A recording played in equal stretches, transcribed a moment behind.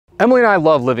Emily and I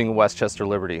love living in West Chester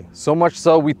Liberty, so much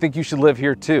so we think you should live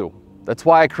here too. That's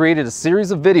why I created a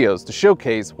series of videos to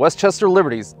showcase West Chester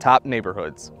Liberty's top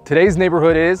neighborhoods. Today's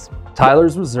neighborhood is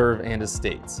Tyler's Reserve and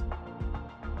Estates.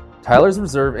 Tyler's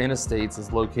Reserve and Estates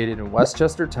is located in West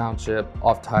Chester Township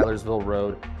off Tylersville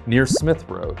Road near Smith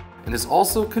Road, and is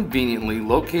also conveniently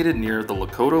located near the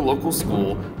Lakota local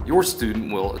school your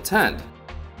student will attend.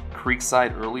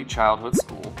 Creekside Early Childhood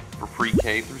School for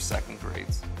pre-K through 2nd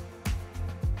grades.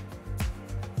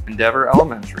 Endeavor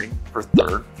Elementary for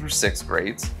 3rd through 6th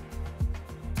grades.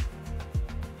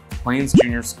 Plains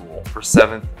Junior School for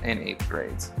 7th and 8th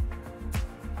grades.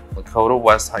 Lakota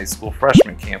West High School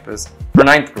Freshman Campus for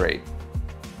 9th grade.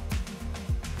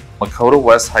 Lakota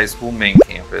West High School Main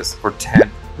Campus for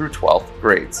 10th through 12th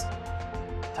grades.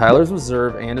 Tyler's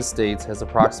Reserve and Estates has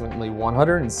approximately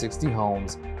 160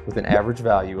 homes with an average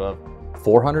value of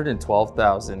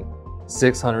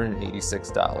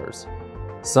 $412,686.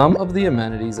 Some of the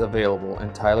amenities available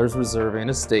in Tyler's Reserve and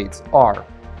Estates are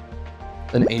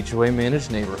an HOA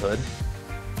managed neighborhood,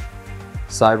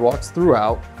 sidewalks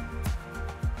throughout,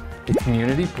 a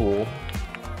community pool,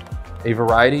 a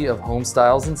variety of home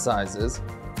styles and sizes,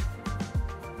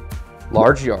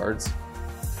 large yards,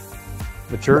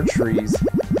 mature trees,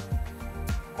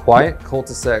 quiet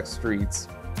cul-de-sac streets,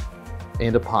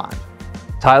 and a pond.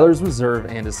 Tyler's Reserve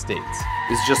and Estates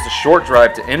is just a short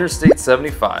drive to Interstate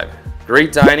 75.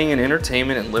 Great dining and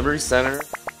entertainment at Liberty Center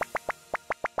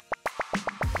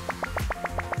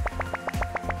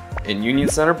in Union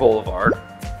Center Boulevard.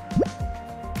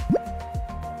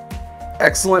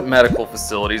 Excellent medical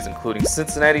facilities including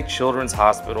Cincinnati Children's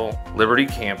Hospital, Liberty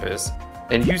Campus,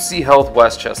 and UC Health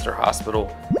West Chester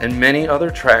Hospital, and many other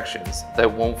attractions that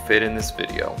won't fit in this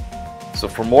video. So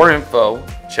for more info,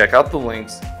 check out the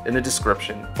links in the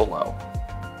description below.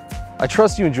 I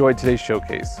trust you enjoyed today's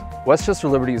showcase. West Chester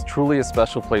Liberty is truly a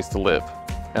special place to live,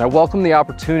 and I welcome the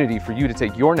opportunity for you to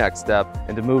take your next step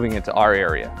into moving into our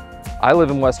area. I live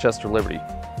in West Chester Liberty.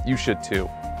 You should too.